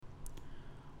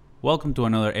Welcome to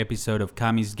another episode of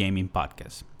Kami's Gaming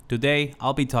Podcast. Today,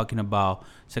 I'll be talking about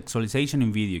sexualization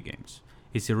in video games.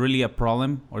 Is it really a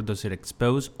problem, or does it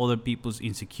expose other people's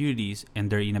insecurities and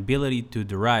their inability to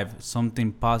derive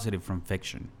something positive from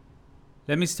fiction?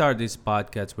 Let me start this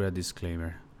podcast with a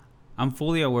disclaimer. I'm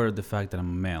fully aware of the fact that I'm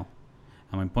a male,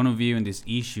 and my point of view in this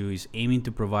issue is aiming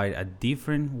to provide a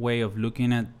different way of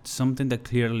looking at something that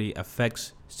clearly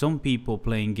affects some people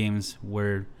playing games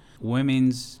where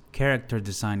women's character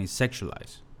design is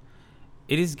sexualized.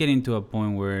 It is getting to a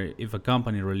point where if a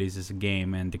company releases a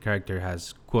game and the character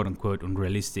has quote-unquote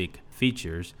unrealistic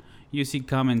features, you see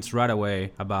comments right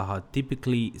away about how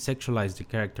typically sexualized the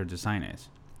character design is,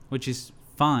 which is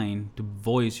fine to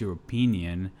voice your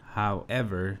opinion.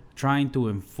 However, trying to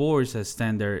enforce a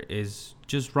standard is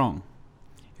just wrong.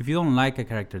 If you don't like a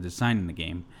character design in the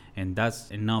game, and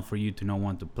that's enough for you to not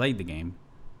want to play the game,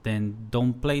 then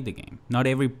don't play the game. Not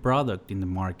every product in the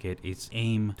market is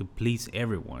aimed to please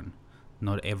everyone.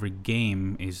 Not every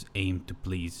game is aimed to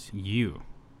please you.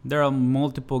 There are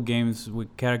multiple games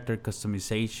with character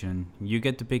customization. You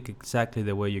get to pick exactly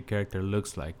the way your character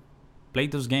looks like. Play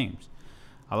those games.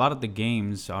 A lot of the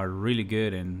games are really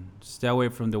good, and stay away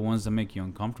from the ones that make you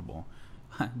uncomfortable.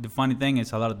 The funny thing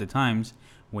is, a lot of the times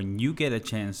when you get a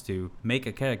chance to make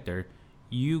a character,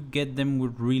 you get them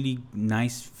with really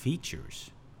nice features,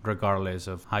 regardless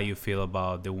of how you feel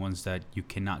about the ones that you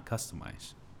cannot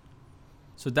customize.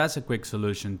 So that's a quick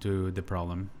solution to the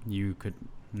problem. You could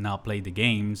not play the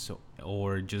games,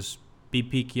 or just be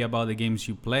picky about the games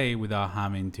you play without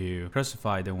having to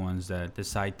crucify the ones that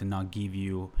decide to not give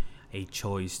you a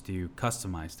choice to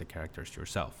customize the characters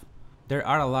yourself. There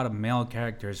are a lot of male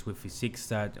characters with physiques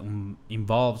that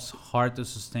involves hard to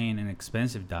sustain and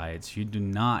expensive diets. You do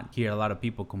not hear a lot of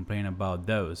people complain about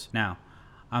those. Now,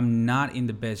 I'm not in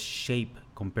the best shape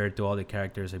compared to all the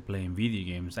characters I play in video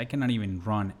games. I cannot even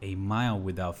run a mile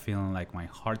without feeling like my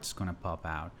heart's gonna pop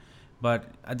out.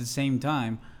 But at the same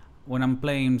time, when I'm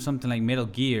playing something like Metal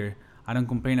Gear, I don't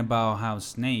complain about how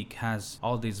Snake has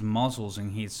all these muscles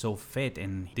and he's so fit,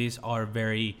 and these are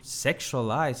very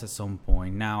sexualized at some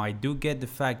point. Now, I do get the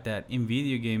fact that in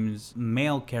video games,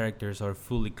 male characters are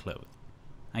fully clothed.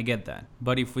 I get that.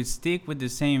 But if we stick with the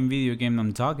same video game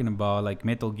I'm talking about, like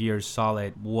Metal Gear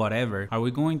Solid, whatever, are we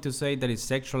going to say that it's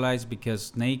sexualized because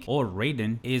Snake or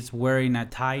Raiden is wearing a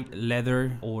tight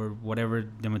leather or whatever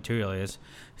the material is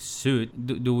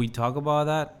suit? Do we talk about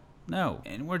that? No.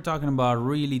 And we're talking about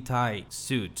really tight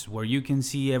suits where you can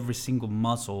see every single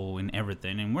muscle and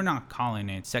everything, and we're not calling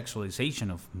it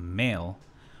sexualization of male.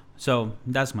 So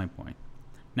that's my point.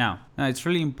 Now, it's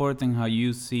really important how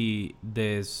you see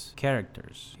these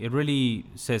characters. It really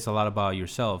says a lot about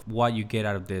yourself, what you get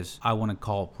out of this, I want to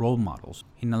call role models.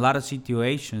 In a lot of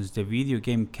situations, the video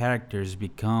game characters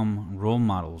become role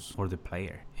models for the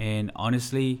player. And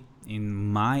honestly, in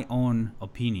my own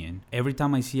opinion, every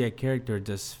time I see a character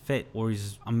that's fit or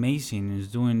is amazing and is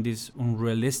doing these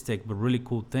unrealistic but really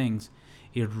cool things,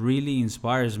 it really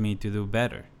inspires me to do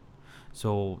better.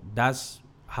 So that's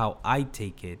how I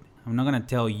take it. I'm not going to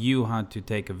tell you how to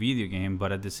take a video game,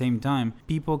 but at the same time,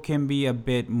 people can be a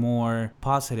bit more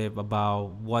positive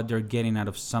about what they're getting out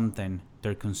of something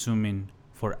they're consuming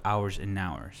for hours and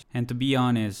hours. And to be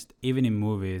honest, even in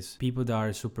movies, people that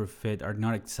are super fit are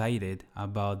not excited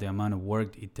about the amount of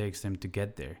work it takes them to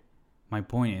get there. My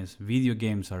point is, video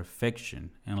games are fiction,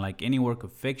 and like any work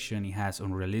of fiction, it has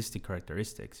unrealistic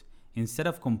characteristics. Instead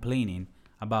of complaining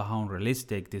about how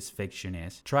unrealistic this fiction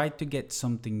is, try to get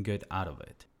something good out of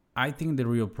it. I think the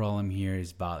real problem here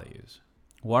is values.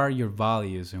 What are your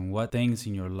values, and what things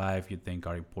in your life you think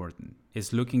are important?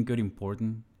 Is looking good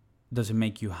important? Does it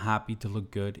make you happy to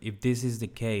look good? If this is the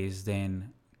case,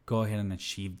 then go ahead and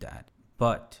achieve that.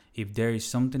 But if there is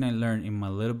something I learned in my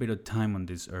little bit of time on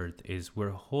this earth, is we're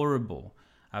horrible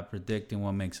at predicting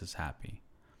what makes us happy.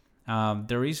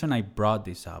 The reason I brought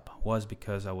this up was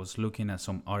because I was looking at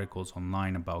some articles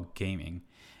online about gaming,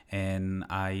 and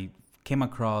I came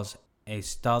across a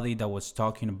study that was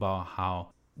talking about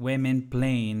how women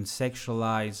playing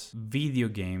sexualized video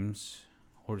games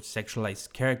or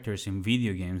sexualized characters in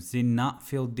video games did not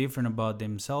feel different about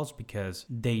themselves because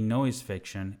they know it's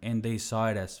fiction and they saw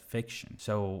it as fiction.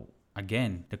 So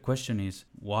again, the question is,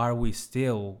 why are we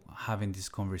still having these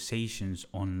conversations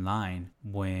online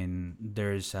when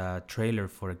there's a trailer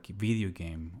for a video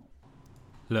game?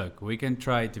 Look, we can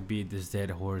try to beat this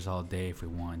dead horse all day if we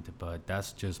want, but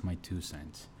that's just my 2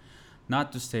 cents.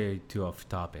 Not to stay too off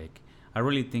topic, I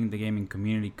really think the gaming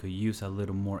community could use a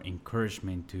little more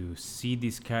encouragement to see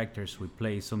these characters we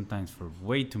play sometimes for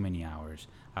way too many hours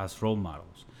as role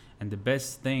models, And the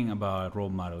best thing about a role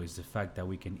model is the fact that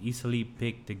we can easily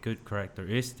pick the good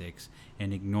characteristics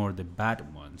and ignore the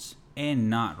bad ones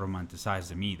and not romanticize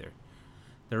them either.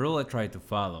 The rule I try to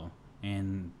follow,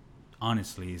 and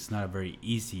honestly it's not a very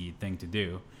easy thing to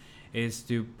do, is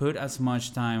to put as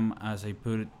much time as I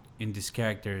put in these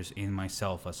characters in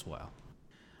myself as well.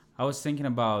 I was thinking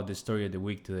about the story of the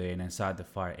week today and I saw the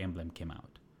Fire Emblem came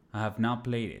out. I have not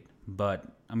played it, but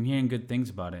I'm hearing good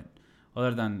things about it.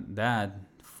 Other than that,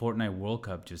 Fortnite World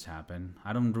Cup just happened.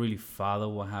 I don't really follow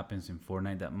what happens in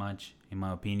Fortnite that much, in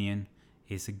my opinion.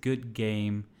 It's a good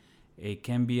game. It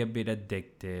can be a bit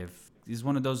addictive. It's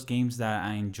one of those games that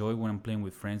I enjoy when I'm playing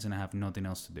with friends and I have nothing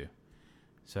else to do.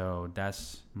 So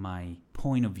that's my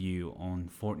point of view on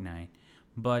Fortnite.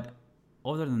 But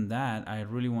other than that, I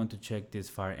really want to check this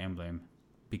Fire Emblem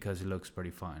because it looks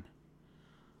pretty fun.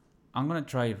 I'm gonna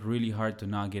try really hard to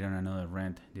not get on another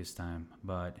rant this time,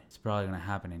 but it's probably gonna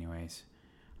happen anyways.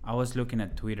 I was looking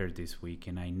at Twitter this week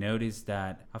and I noticed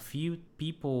that a few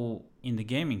people in the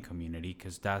gaming community,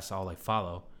 because that's all I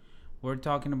follow, were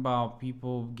talking about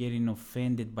people getting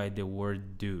offended by the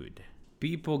word dude.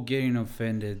 People getting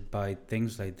offended by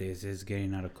things like this is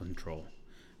getting out of control.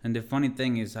 And the funny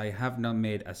thing is, I have not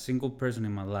met a single person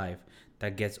in my life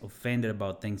that gets offended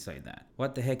about things like that.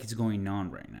 What the heck is going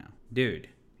on right now? Dude,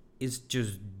 it's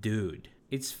just dude.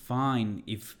 It's fine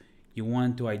if you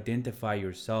want to identify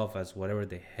yourself as whatever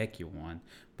the heck you want,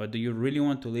 but do you really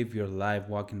want to live your life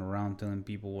walking around telling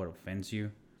people what offends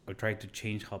you? Or try to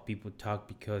change how people talk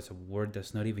because a word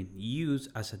that's not even used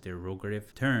as a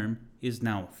derogative term is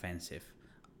now offensive?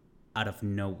 Out of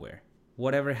nowhere.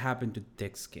 Whatever happened to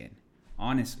thick skin?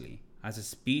 Honestly, as a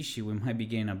species, we might be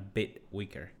getting a bit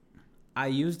weaker. I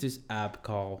use this app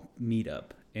called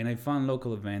Meetup, and I found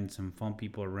local events and fun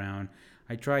people around.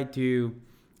 I try to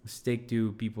stick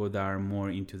to people that are more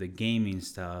into the gaming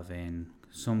stuff and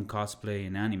some cosplay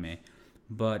and anime.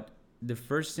 But the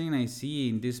first thing I see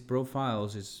in these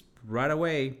profiles is right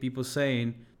away people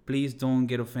saying, please don't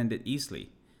get offended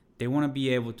easily. They want to be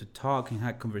able to talk and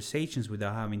have conversations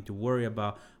without having to worry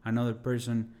about another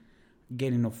person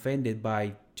getting offended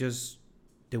by just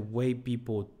the way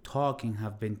people talk and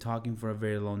have been talking for a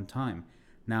very long time.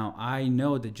 Now, I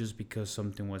know that just because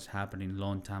something was happening a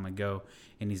long time ago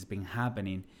and it's been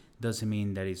happening doesn't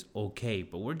mean that it's okay,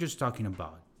 but we're just talking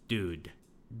about dude.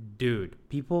 Dude.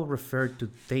 People refer to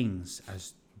things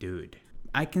as dude.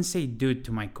 I can say dude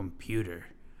to my computer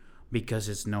because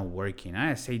it's not working.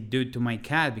 I say dude to my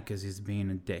cat because it's being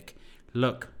a dick.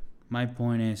 Look, my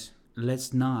point is,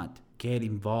 let's not get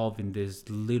involved in these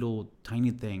little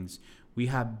tiny things. We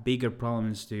have bigger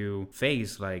problems to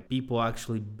face, like people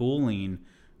actually bullying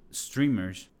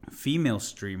streamers, female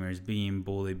streamers being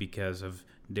bullied because of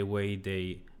the way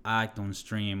they act on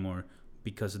stream or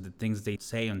because of the things they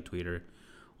say on Twitter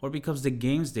or because the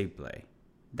games they play.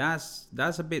 That's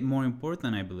a bit more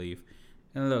important, I believe.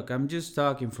 And look, I'm just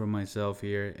talking for myself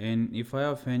here, and if I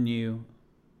offend you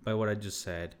by what I just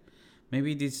said,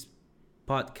 maybe this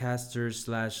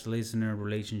podcaster/listener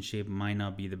relationship might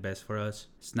not be the best for us.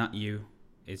 It's not you,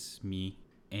 it's me.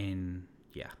 And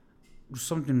yeah,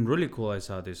 something really cool I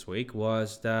saw this week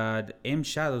was that M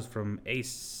Shadows from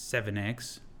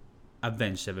A7X,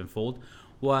 Avenged Sevenfold,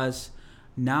 was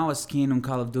now a skin on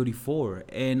Call of Duty 4.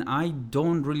 And I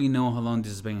don't really know how long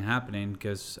this has been happening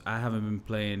because I haven't been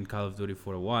playing Call of Duty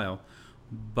for a while.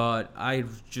 But I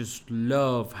just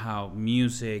love how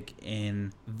music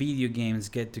and video games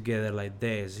get together like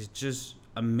this. It's just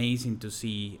amazing to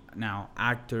see now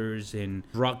actors and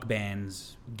rock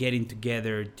bands getting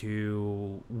together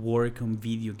to work on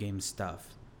video game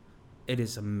stuff. It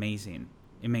is amazing.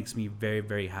 It makes me very,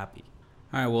 very happy.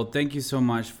 All right, well, thank you so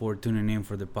much for tuning in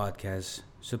for the podcast.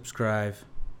 Subscribe,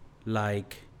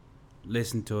 like,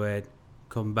 listen to it.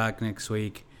 Come back next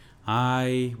week.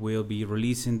 I will be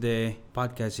releasing the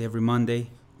podcast every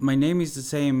Monday. My name is the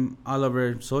same all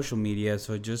over social media,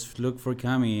 so just look for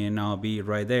Kami and I'll be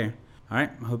right there. All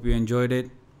right, I hope you enjoyed it.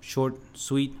 Short,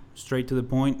 sweet, straight to the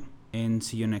point, and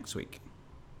see you next week.